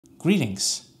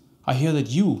Greetings. I hear that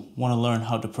you want to learn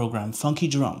how to program funky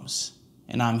drums,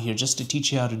 and I'm here just to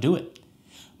teach you how to do it.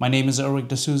 My name is Eric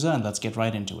D'Souza, and let's get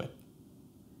right into it.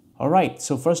 Alright,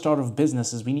 so first order of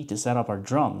business is we need to set up our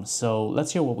drums, so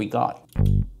let's hear what we got.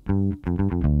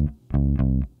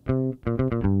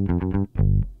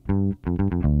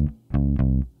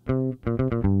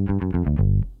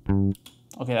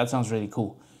 Okay, that sounds really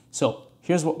cool. So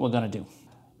here's what we're gonna do.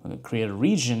 We're gonna create a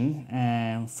region,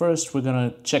 and first we're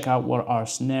gonna check out what our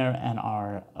snare and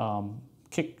our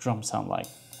kick drum sound like.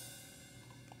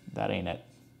 That ain't it.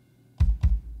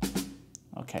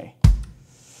 Okay.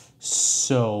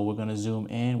 So we're gonna zoom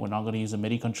in. We're not gonna use a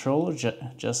MIDI controller,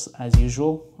 just as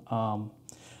usual.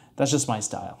 That's just my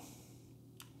style.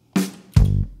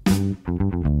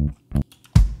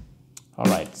 All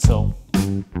right, so,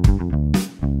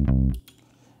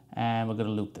 and we're gonna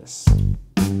loop this.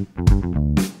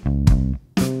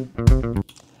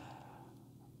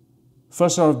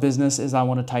 First order of business is I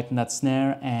want to tighten that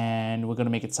snare, and we're going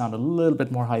to make it sound a little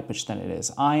bit more high-pitched than it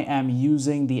is. I am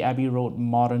using the Abbey Road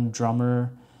Modern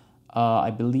Drummer.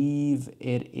 I believe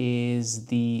it is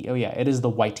the, oh yeah, it is the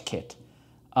white kit.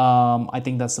 I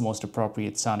think that's the most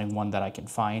appropriate sounding one that I can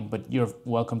find, but you're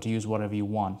welcome to use whatever you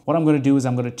want. What I'm going to do is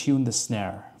I'm going to tune the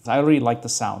snare. I already like the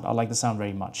sound. I like the sound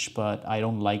very much, but I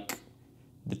don't like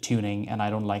the tuning, and I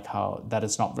don't like how that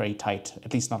it's not very tight,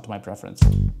 at least not to my preference.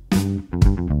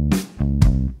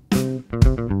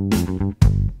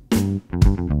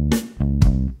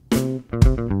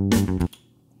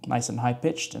 Nice and high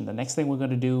pitched, and the next thing we're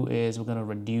going to do is we're going to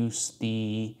reduce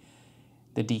the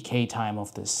decay time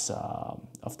of this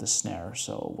snare.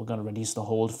 So we're going to reduce the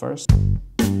hold first.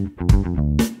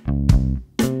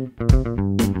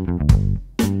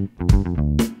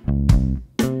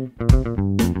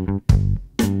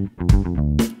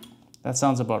 That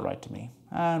sounds about right to me,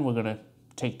 and we're going to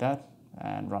take that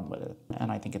and run with it,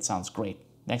 and I think it sounds great.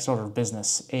 Next order of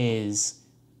business is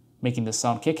making this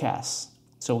sound kick-ass.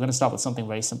 So we're going to start with something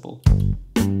very simple.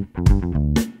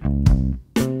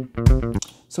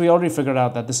 So we already figured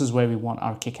out that this is where we want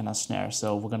our kick and our snare.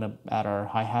 So we're going to add our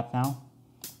hi-hat now.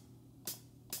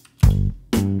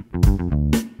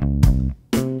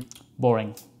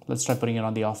 Boring. Let's try putting it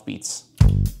on the offbeats.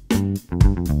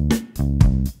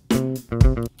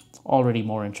 Already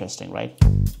more interesting, right?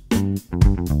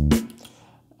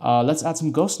 Let's add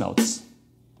some ghost notes.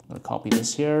 I'm going to copy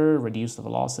this here, reduce the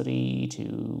velocity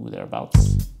to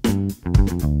thereabouts.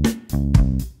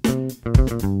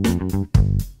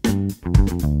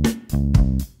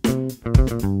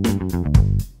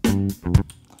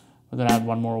 We're going to add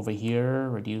one more over here,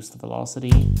 reduce the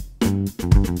velocity.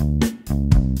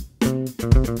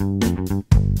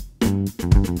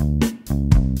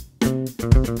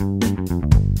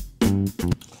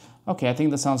 Okay, I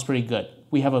think that sounds pretty good.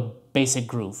 We have a basic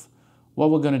groove. What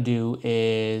we're going to do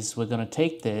is we're going to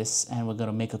take this and we're going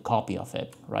to make a copy of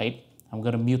it, right? I'm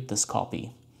going to mute this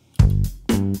copy.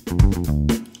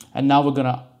 And now we're going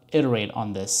to iterate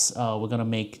on this. We're going to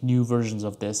make new versions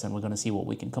of this, and we're going to see what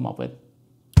we can come up with.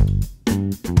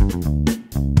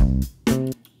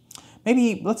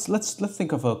 Maybe let's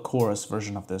think of a chorus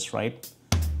version of this, right?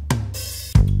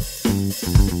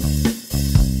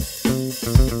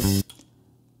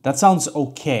 That sounds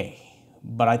okay,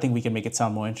 but I think we can make it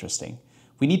sound more interesting.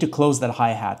 We need to close that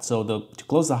hi-hat. So to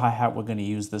close the hi-hat, we're going to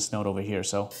use this note over here.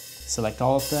 So select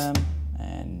all of them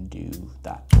and do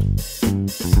that.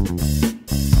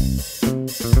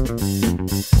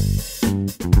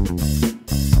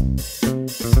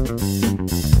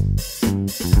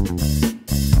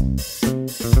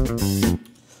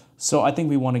 So I think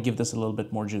we want to give this a little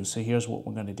bit more juice. So here's what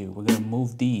we're going to do. We're going to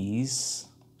move these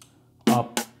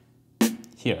up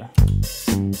here.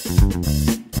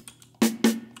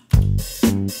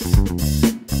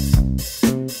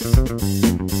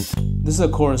 This is a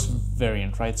chorus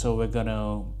variant, right? So we're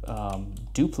gonna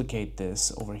duplicate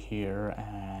this over here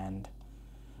and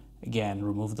again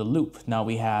remove the loop. Now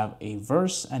we have a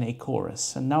verse and a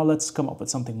chorus, and now let's come up with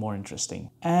something more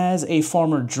interesting. As a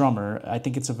former drummer, I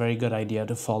think it's a very good idea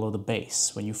to follow the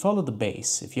bass. When you follow the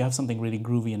bass, if you have something really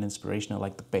groovy and inspirational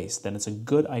like the bass, then it's a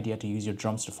good idea to use your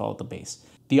drums to follow the bass.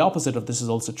 The opposite of this is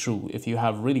also true. If you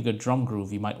have really good drum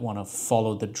groove, you might want to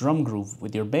follow the drum groove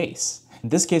with your bass. In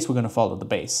this case, we're going to follow the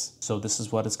bass. So this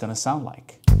is what it's going to sound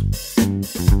like.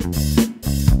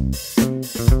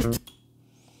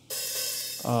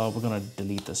 We're going to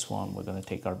delete this one. We're going to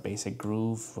take our basic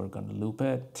groove. We're going to loop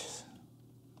it.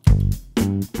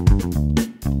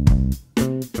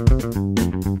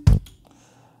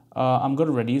 I'm going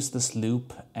to reduce this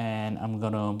loop, and I'm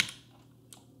going to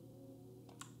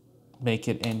make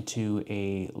it into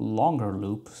a longer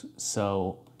loop.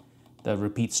 So that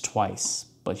repeats twice.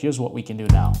 But here's what we can do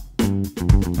now.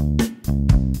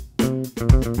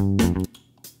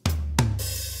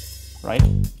 Right?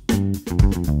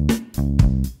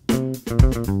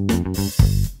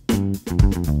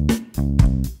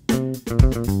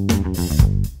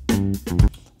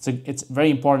 So it's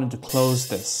very important to close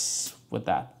this with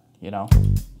that, you know?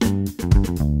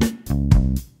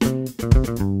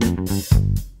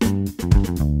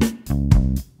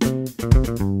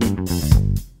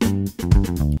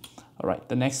 All right,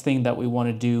 the next thing that we want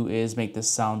to do is make this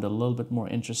sound a little bit more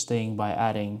interesting by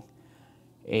adding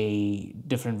a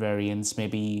different variance,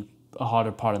 maybe a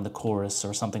harder part in the chorus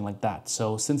or something like that.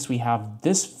 So since we have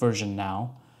this version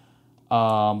now,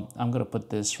 I'm gonna put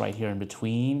this right here in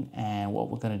between, and what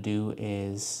we're gonna do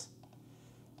is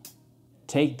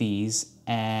take these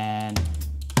and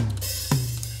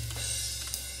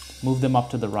move them up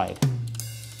to the right.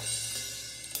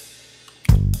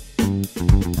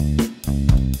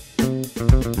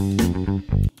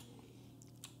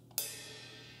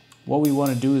 What we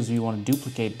want to do is we want to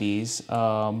duplicate these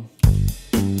to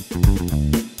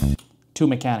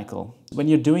mechanical. When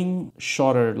you're doing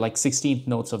shorter, like 16th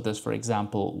notes of this, for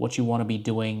example, what you want to be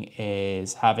doing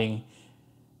is having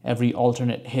every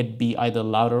alternate hit be either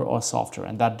louder or softer,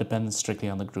 and that depends strictly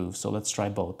on the groove. So let's try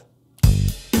both.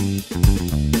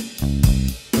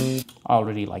 I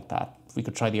already like that. We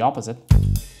could try the opposite.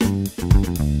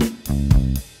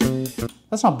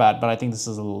 That's not bad, but I think this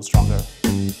is a little stronger.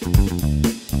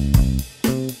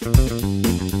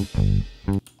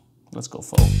 Let's go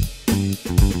full.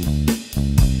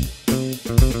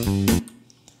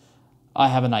 I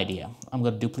have an idea. I'm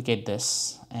going to duplicate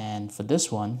this, and for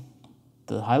this one,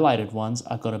 the highlighted ones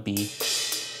are going to be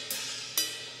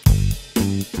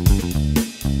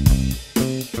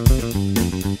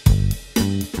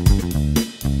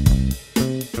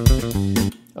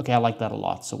okay, I like that a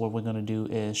lot. So what we're going to do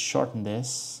is shorten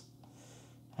this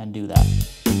and do that.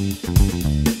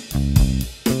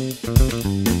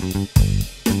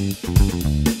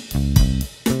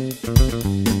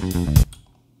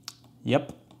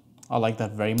 Yep, I like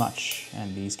that very much.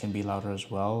 And these can be louder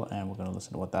as well. And we're going to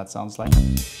listen to what that sounds like.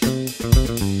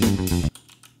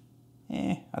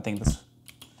 I think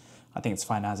it's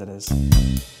fine as it is.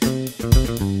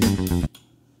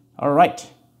 All right.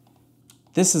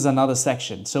 This is another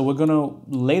section. So we're going to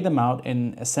lay them out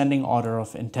in ascending order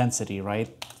of intensity, right?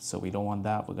 So we don't want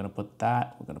that. We're going to put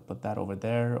that. We're going to put that over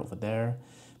there, over there.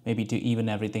 Maybe to even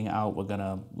everything out, we're going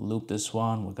to loop this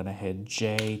one. We're going to hit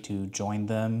J to join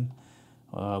them.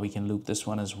 We can loop this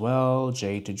one as well,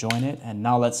 J to join it. And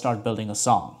now let's start building a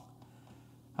song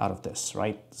out of this,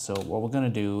 right? So what we're going to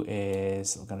do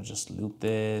is we're going to just loop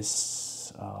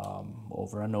this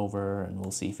over and over, and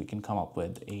we'll see if we can come up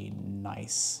with a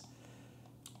nice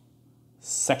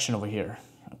section over here.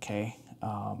 Okay,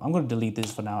 I'm going to delete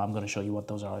this for now. I'm going to show you what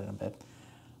those are in a bit.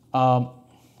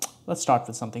 Let's start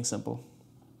with something simple.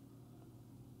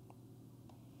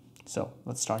 So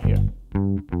let's start here.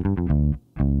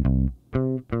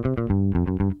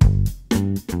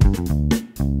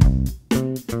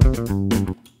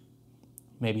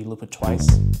 Maybe loop it twice.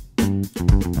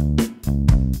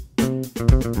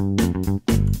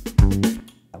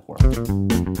 That worked.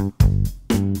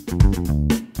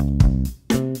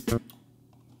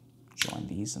 Join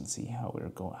these and see how we're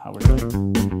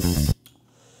doing.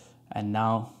 And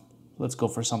now let's go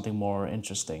for something more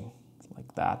interesting,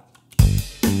 like that.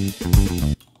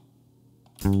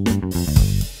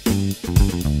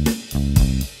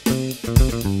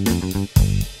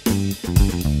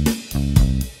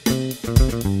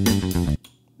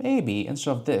 Maybe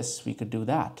instead of this, we could do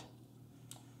that.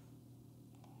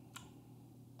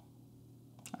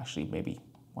 Actually, maybe,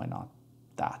 why not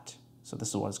that? So this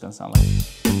is what it's going to sound like.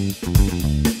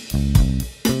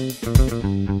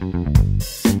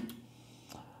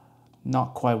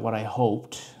 Not quite what I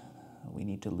hoped. We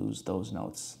need to lose those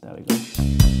notes. There we go.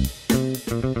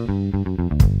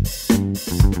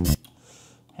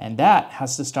 And that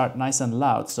has to start nice and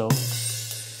loud, so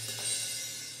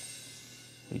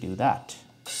we do that.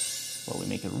 Well, we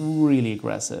make it really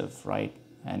aggressive, right?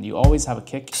 And you always have a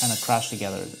kick and a crash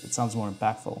together. It sounds more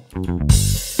impactful.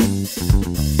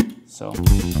 So.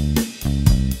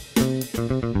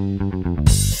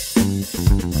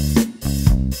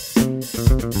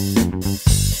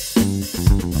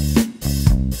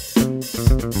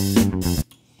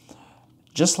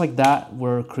 Just like that,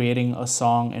 we're creating a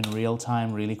song in real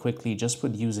time really quickly just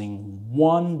with using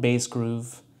one bass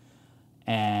groove,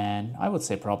 and I would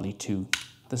say probably two.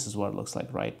 This is what it looks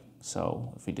like, right?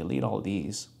 So if we delete all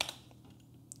these,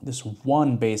 this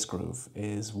one bass groove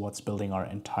is what's building our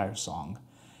entire song.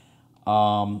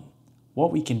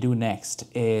 What we can do next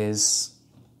is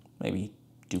maybe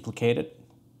duplicate it,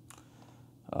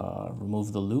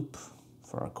 remove the loop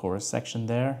for our chorus section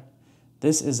there.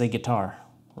 This is a guitar,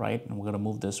 right? And we're gonna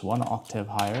move this 1 octave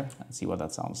higher and see what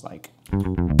that sounds like.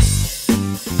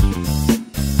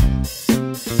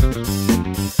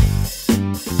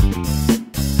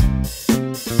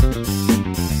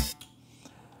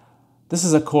 This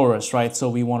is a chorus, right? So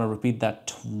we want to repeat that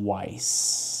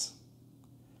twice.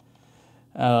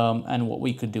 And what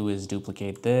we could do is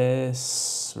duplicate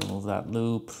this, remove that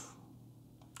loop,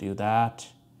 do that,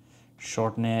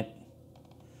 shorten it,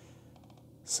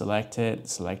 select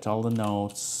all the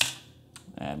notes,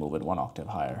 and move it 1 octave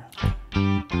higher.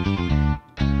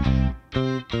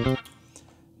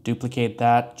 Duplicate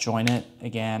that, join it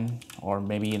again, or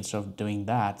maybe instead of doing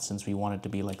that, since we want it to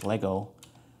be like Lego,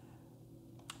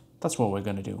 that's what we're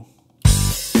gonna do.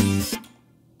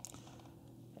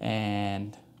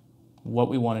 And what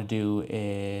we wanna do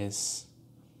is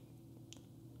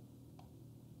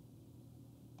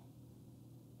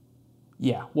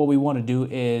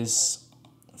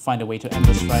find a way to end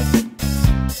this, right?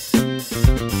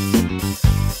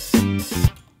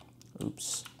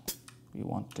 Oops, we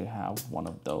want to have one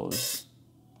of those.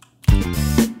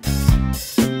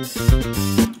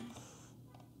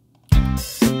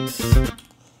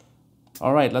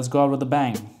 All right, let's go out with a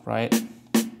bang, right?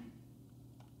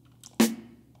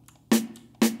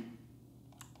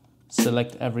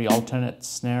 Select every alternate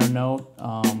snare note.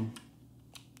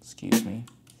 Excuse me.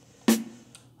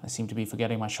 I seem to be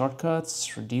forgetting my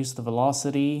shortcuts. Reduce the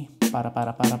velocity. Para,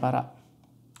 para, para, para.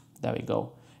 There we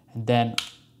go. And then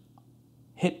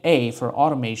hit A for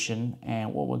automation.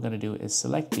 And what we're going to do is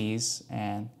select these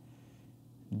and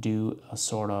do a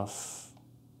sort of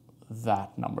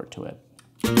that number to it.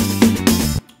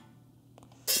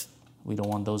 We don't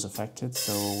want those affected,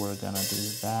 so we're gonna do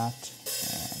that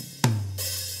and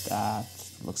that.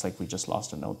 Looks like we just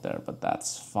lost a note there, but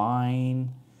that's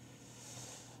fine.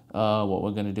 What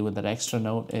we're gonna do with that extra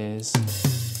note is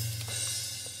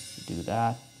do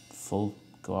that, full,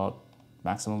 go out,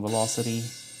 maximum velocity.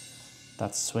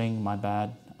 That's swing, my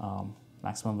bad.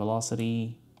 Maximum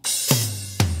velocity.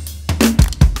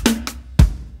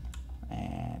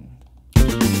 And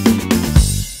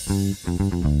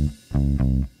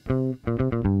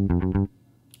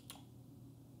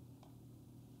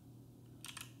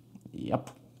yep,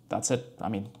 that's it. I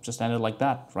mean, just end it like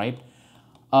that, right?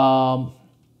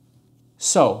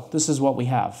 So this is what we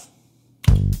have.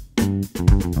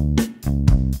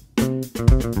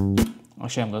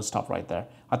 Actually, I'm going to stop right there.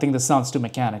 I think this sounds too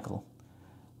mechanical.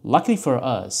 Luckily for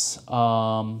us,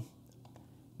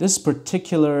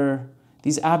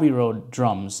 these Abbey Road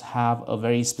drums have a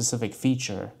very specific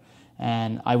feature,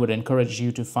 and I would encourage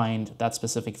you to find that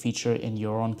specific feature in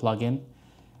your own plugin,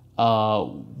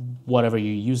 whatever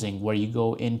you're using, where you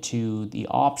go into the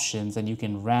options and you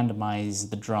can randomize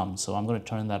the drum. So I'm going to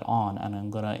turn that on, and I'm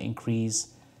going to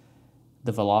increase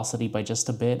the velocity by just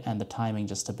a bit and the timing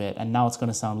just a bit, and now it's going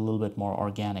to sound a little bit more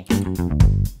organic.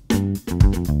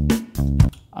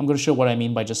 I'm going to show what I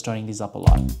mean by just turning these up a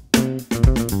lot.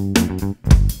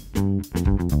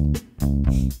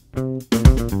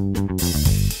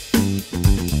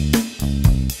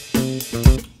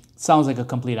 Sounds like a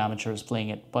complete amateur is playing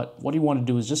it, but what you want to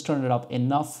do is just turn it up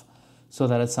enough so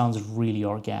that it sounds really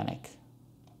organic.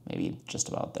 Maybe just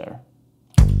about there.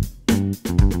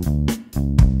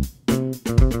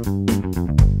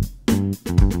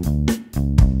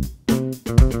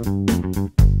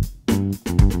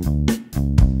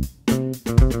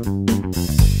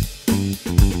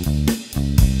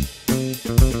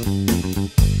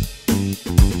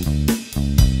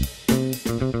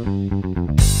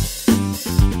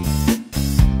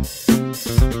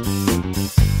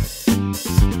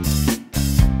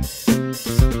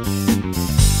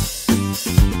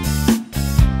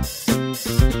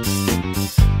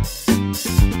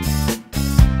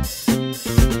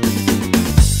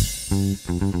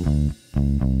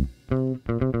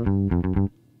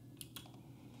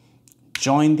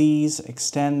 Join these,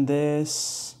 extend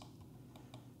this,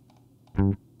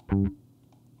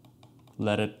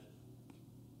 let it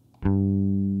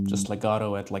just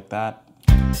legato it like that.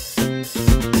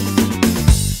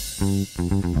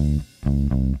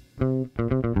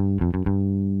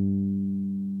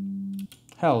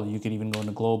 Hell, you could even go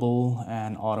into global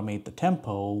and automate the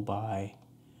tempo by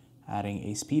adding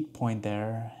a speed point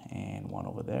there and one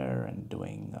over there and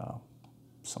doing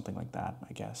something like that,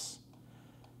 I guess.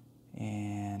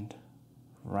 And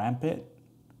ramp it,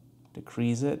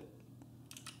 decrease it.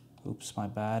 Oops, my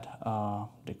bad.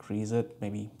 Decrease it,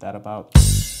 maybe that about.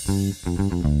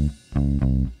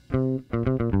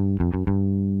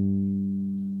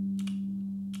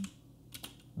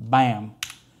 Bam.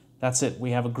 That's it.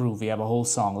 We have a groove. We have a whole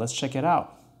song. Let's check it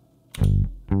out.